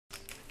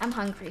I'm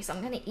hungry, so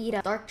I'm gonna eat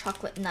a dark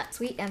chocolate nut,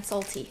 sweet and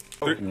salty.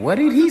 What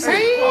did he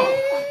say?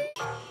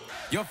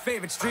 Your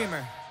favorite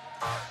streamer,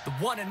 the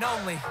one and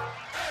only,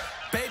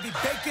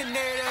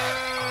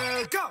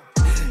 BabyyBaconator, go!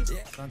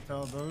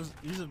 Chantel,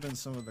 these have been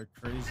some of the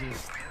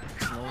craziest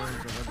slowers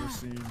I've ever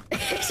seen.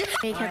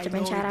 Hey, catch up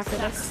in chat after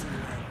this.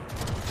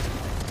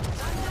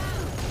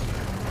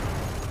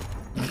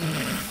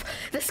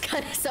 This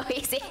gun is so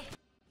easy.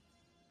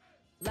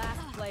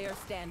 Last player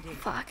standing.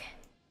 Fuck.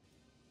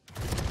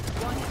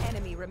 One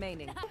enemy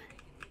remaining.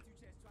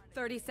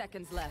 30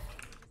 seconds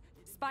left.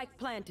 Spike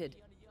planted.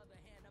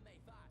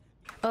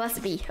 Oh, that's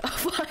a B. Oh,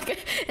 fuck.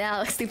 That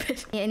looks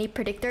stupid. Any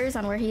predictors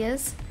on where he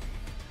is?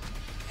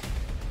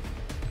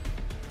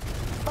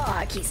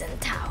 Fuck, he's in the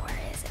tower,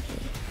 isn't he?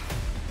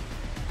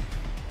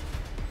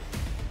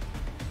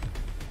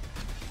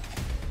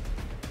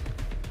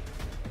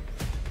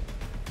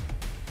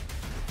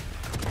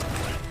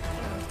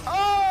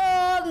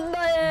 Oh,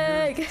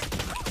 leg!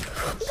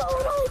 No,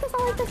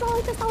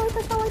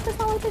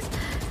 like this.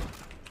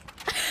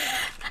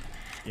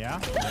 Yeah?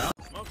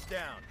 Smoke's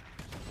down.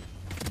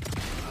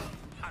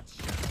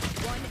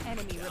 One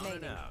enemy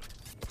remaining.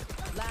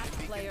 Last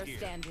player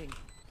standing.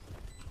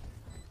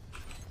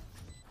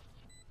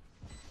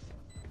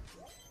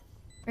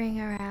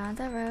 Bring around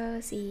the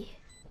rosy.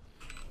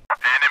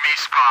 Enemy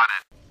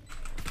spotted.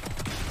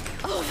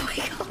 Oh my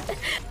god.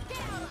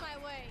 Get out of my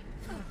way.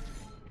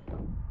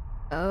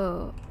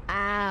 Oh,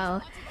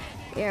 ow.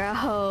 You're a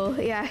hoe.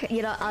 Yeah,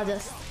 you know, I'll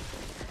just...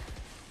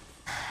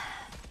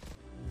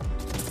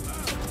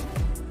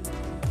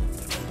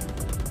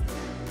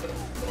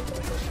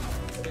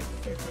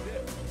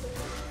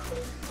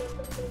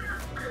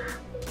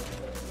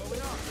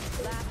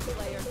 Last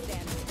player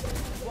standing.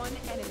 One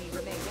enemy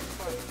remaining.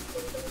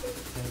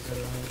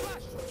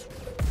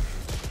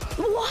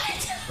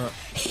 What?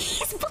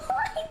 He's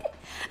blind!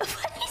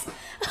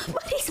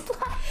 But he's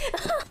blind!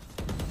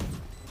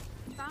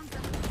 Found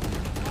them.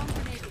 Bomb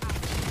grenade out.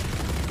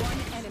 One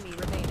enemy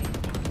remaining.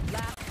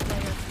 Last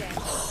player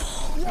standing.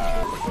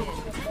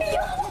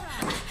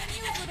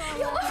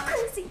 Yo, I'm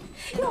crazy!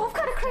 Yo, I'm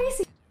kinda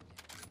crazy!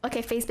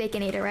 Okay, face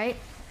Baconator, right?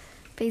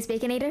 Face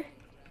Baconator?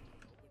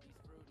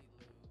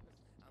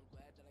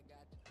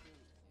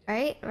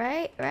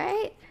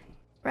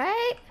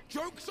 Right?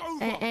 Joke's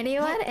over!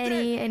 Anyone?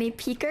 Any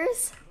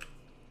peekers?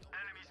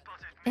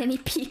 Any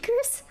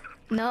peekers?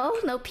 No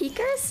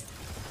peekers?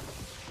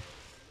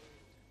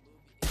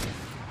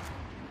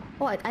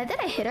 What? Did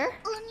I hit her?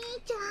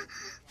 Onita,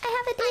 I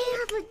have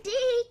a dick!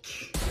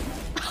 dick.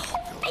 Oh,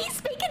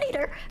 face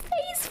Baconator!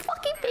 Face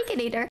fucking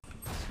Baconator!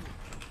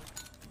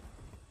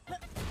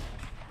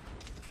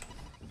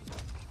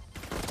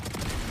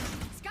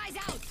 Sky's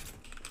out.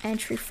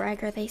 Entry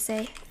fragger, they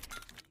say.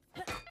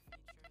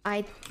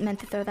 I meant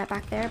to throw that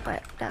back there,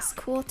 but that's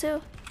cool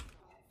too.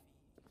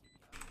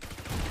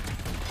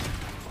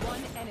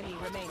 One enemy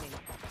remaining.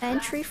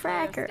 Entry Last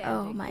player fragger.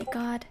 Oh standing. my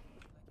god.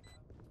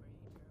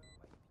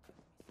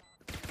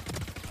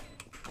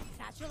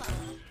 Satchel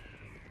out.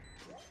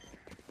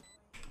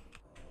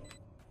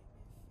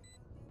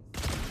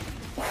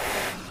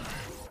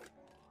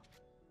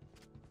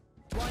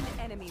 One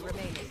enemy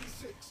remaining.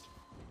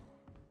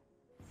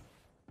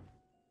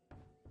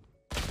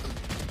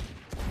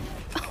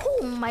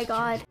 Oh my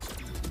god.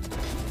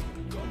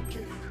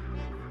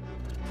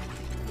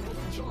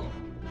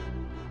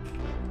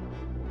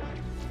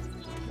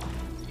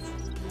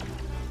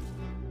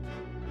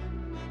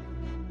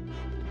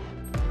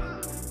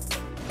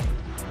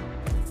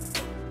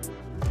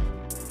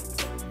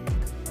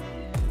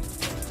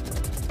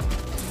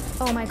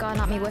 Oh my god,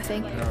 not me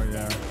whiffing. Oh,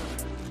 yeah.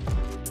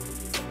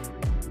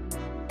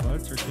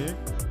 What? Your kick?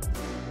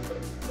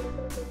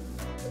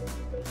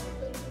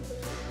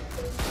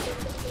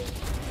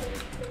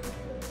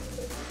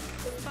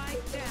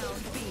 Spike down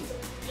B.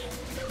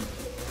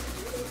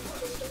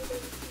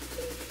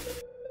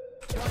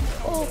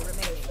 One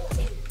enemy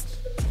remaining.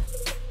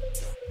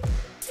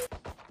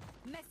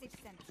 Message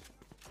sent.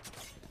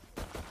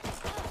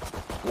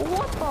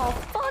 What the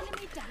fuck?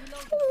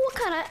 What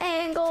kind of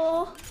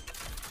angle?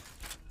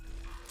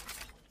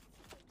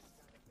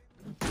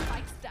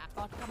 Spike stack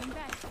bot coming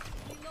back.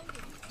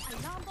 Reloading.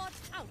 Alarm bot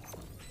out.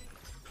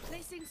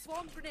 Placing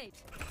swarm grenade.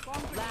 Swarm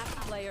grenade. Last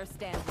player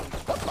standing.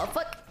 What the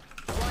fuck?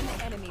 One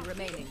enemy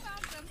remaining.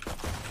 Found them.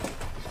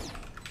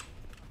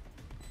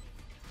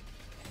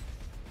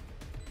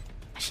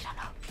 She don't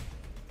know.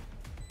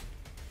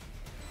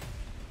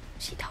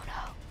 She don't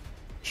know.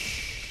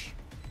 Shh.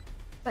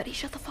 Buddy,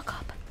 shut the fuck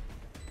up.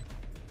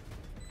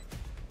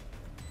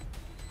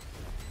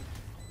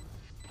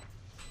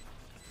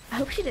 I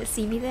hope she didn't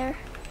see me there.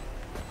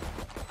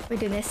 We're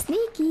doing a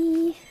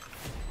sneaky.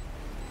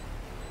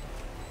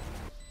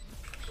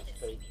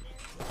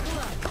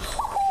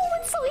 Oh,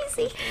 it's so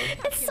easy.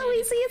 It's so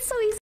easy. It's so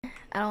easy.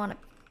 I don't want to.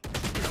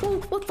 Oh,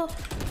 what the?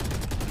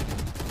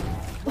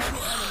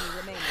 Enemy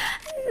remaining.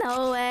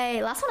 No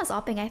way. Last one is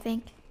opping, I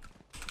think.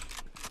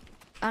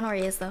 I don't know where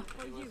he is though.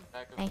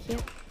 Thank you.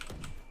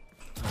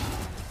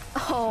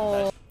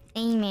 Oh,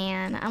 hey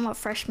man, I'm a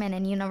freshman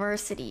in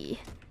university.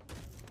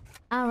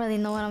 I don't really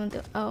know what I'm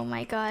doing. Oh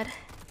my god.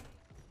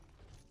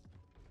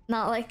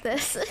 Not like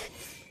this.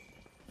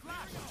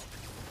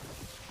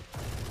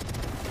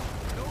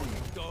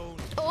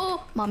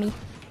 Oh, mommy.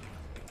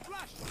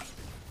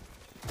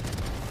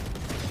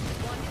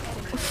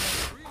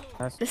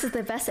 This is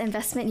the best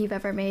investment you've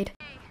ever made.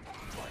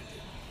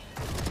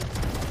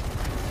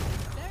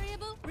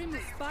 Variable,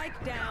 remove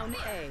spike down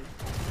A.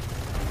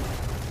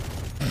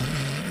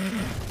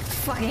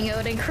 Fucking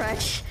Odin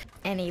crutch.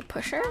 Any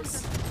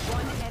pushers?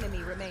 One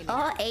enemy remaining.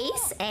 Oh,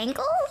 ace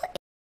angle?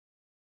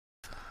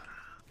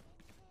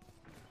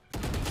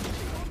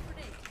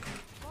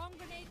 Swarm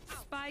grenade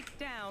out. Spike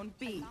down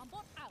B. Alarm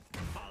bot out.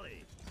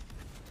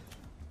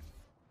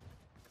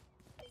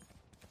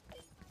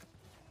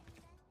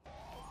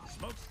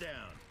 Smoke's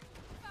down.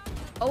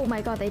 Oh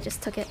my god, they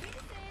just took it.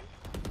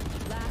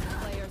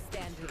 Last player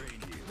standing.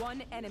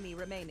 One enemy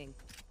remaining.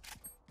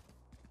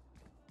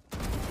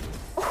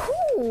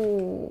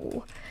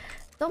 Ooh.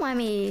 Don't mind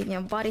me, you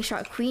know, body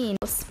shot queen.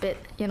 Spit,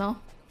 you know.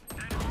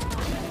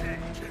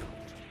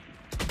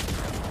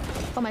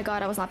 Oh my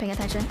god, I was not paying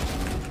attention.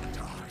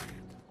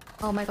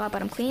 Oh my god,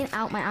 but I'm clean.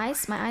 Out my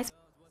eyes, my eyes.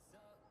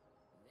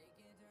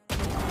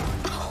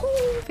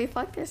 Oh, we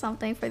fucked or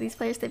something for these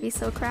players to be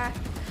so cracked.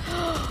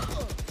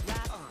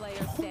 Last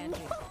player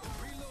standing.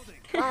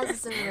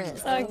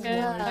 Lazarus. Okay.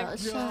 No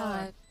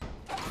shot.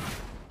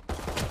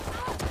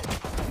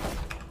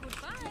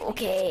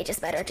 Okay, just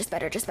better, just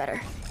better, just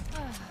better.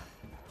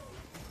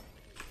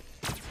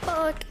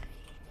 Fuck.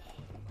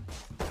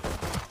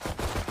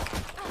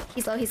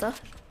 He's low, he's low.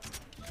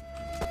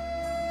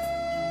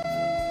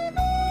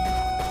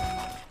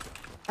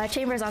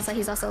 Chamber's on site,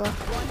 he's also low.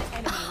 One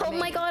enemy Oh remaining.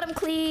 my god, I'm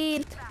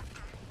clean.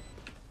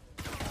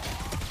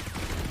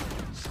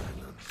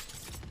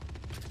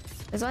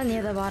 There's one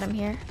near the bottom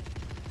here.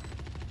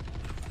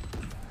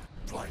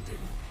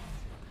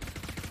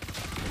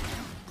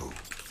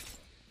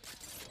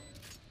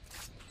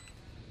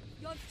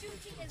 Your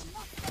duty is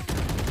not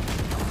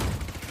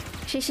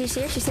over. She's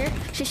here, she's here.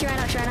 She ran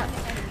out, she ran out.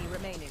 Enemy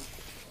remaining.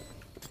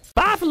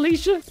 Bye,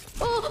 Felicia.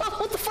 Oh,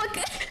 what the fuck?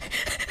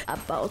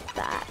 About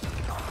that.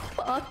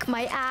 Fuck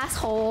my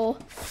asshole.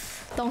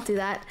 Don't do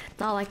that.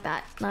 Not like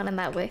that. Not in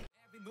that way.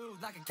 Every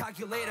move like a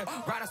calculator,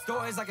 write our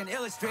stories like an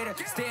illustrator.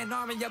 Stay in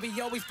army, yeah, we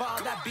always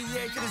follow that BA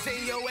to the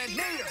CEO and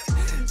nader.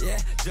 Yeah,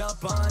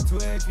 jump on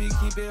Twitch, we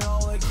keep it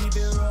rolling, keep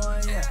it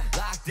rolling. Yeah,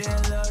 locked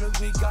in, loaded,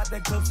 we got the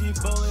clips, we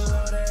fully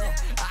loaded.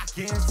 I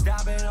can't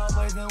stop it,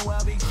 always and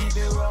well, we keep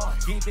it rolling,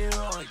 keep it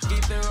rolling,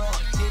 keep it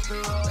rolling, keep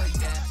it rolling.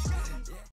 Yeah.